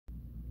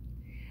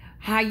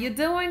How you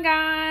doing,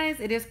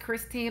 guys? It is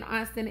Christine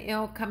Austin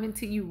L coming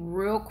to you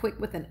real quick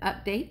with an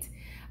update.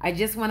 I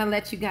just want to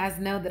let you guys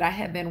know that I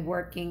have been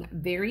working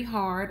very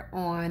hard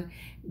on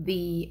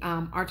the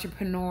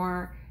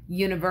Entrepreneur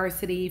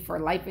University for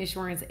life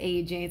insurance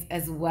agents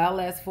as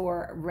well as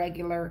for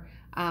regular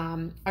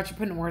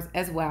entrepreneurs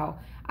as well.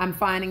 I'm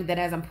finding that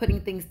as I'm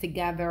putting things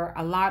together,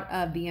 a lot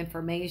of the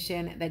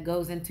information that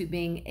goes into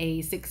being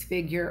a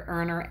six-figure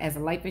earner as a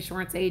life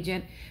insurance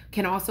agent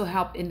can also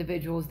help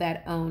individuals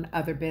that own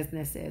other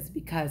businesses,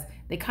 because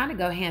they kind of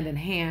go hand in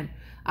hand.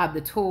 The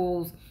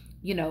tools,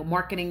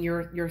 marketing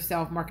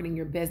yourself, marketing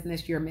your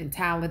business, your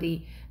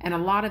mentality, and a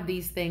lot of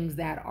these things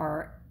that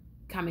are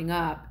coming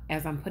up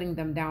as I'm putting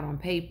them down on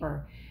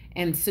paper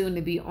and soon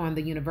to be on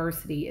the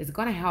university is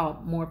going to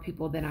help more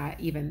people than I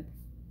even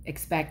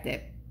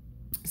expected.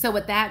 So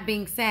with that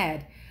being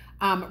said,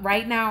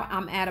 right now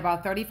I'm at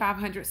about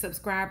 3,500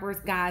 subscribers.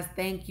 Guys,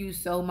 thank you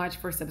so much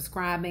for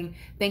subscribing.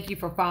 Thank you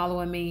for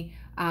following me.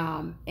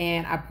 And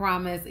I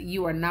promise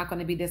you are not going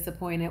to be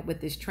disappointed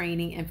with this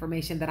training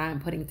information that I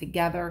am putting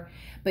together.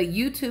 But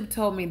YouTube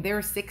told me there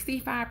are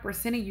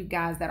 65% of you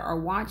guys that are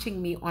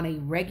watching me on a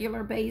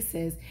regular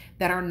basis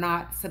that are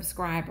not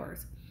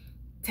subscribers.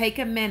 Take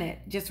a minute,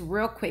 just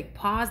real quick,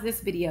 pause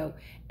this video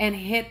and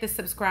hit the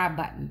subscribe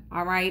button.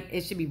 All right,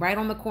 it should be right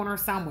on the corner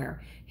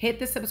somewhere. Hit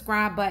the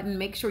subscribe button.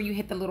 Make sure you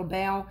hit the little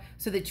bell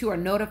so that you are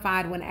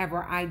notified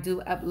whenever I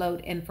do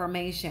upload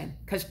information.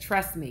 Because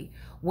trust me,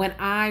 when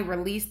I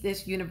release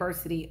this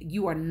university,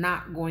 you are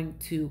not going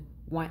to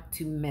want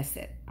to miss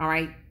it. All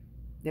right,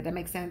 did that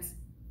make sense?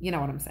 You know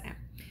what I'm saying.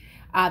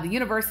 The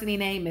university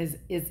name is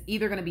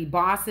either going to be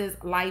Bosses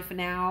Life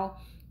Now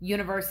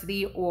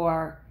University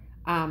or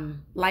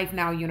Life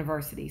Now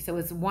University. So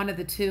it's one of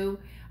the two.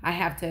 I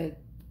have to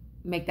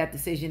make that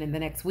decision in the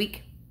next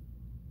week,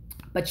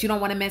 but you don't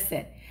want to miss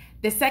it.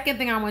 The second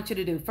thing I want you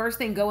to do, first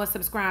thing, go and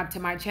subscribe to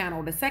my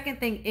channel. The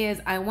second thing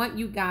is I want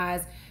you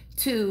guys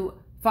to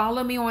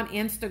follow me on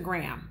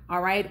Instagram.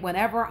 All right.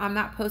 Whenever I'm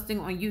not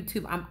posting on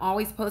YouTube, I'm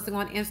always posting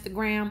on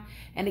Instagram.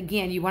 And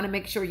again, you want to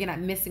make sure you're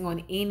not missing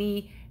on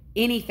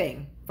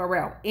anything, for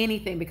real,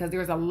 anything, because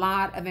there's a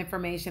lot of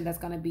information that's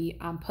going to be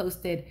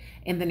posted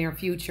in the near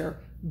future.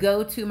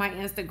 Go to my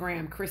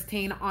Instagram,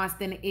 Christine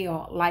Austin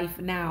L. Life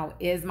Now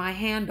is my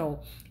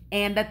handle.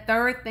 And the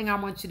third thing I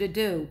want you to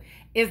do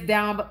is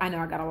I know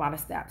I got a lot of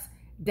steps.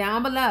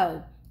 Down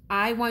below,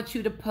 I want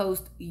you to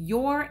post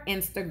your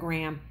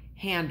Instagram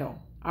handle.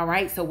 All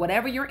right. So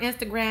whatever your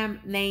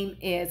Instagram name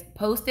is,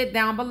 post it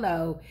down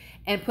below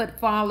and put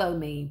follow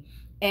me.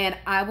 And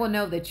I will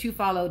know that you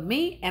followed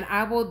me, and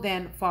I will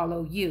then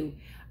follow you.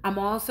 I'm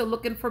also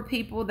looking for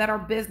people that are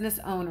business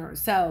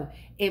owners. So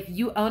if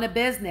you own a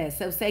business,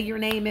 so say your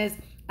name is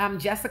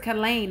Jessica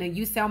Lane and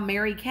you sell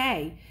Mary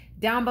Kay,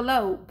 down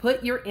below,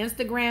 put your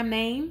Instagram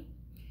name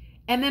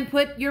and then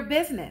put your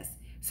business.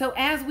 So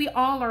as we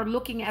all are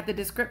looking at the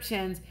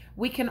descriptions,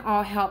 we can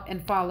all help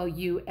and follow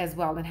you as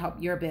well and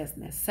help your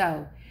business.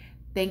 So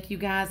thank you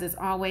guys as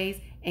always,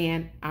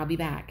 and I'll be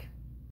back.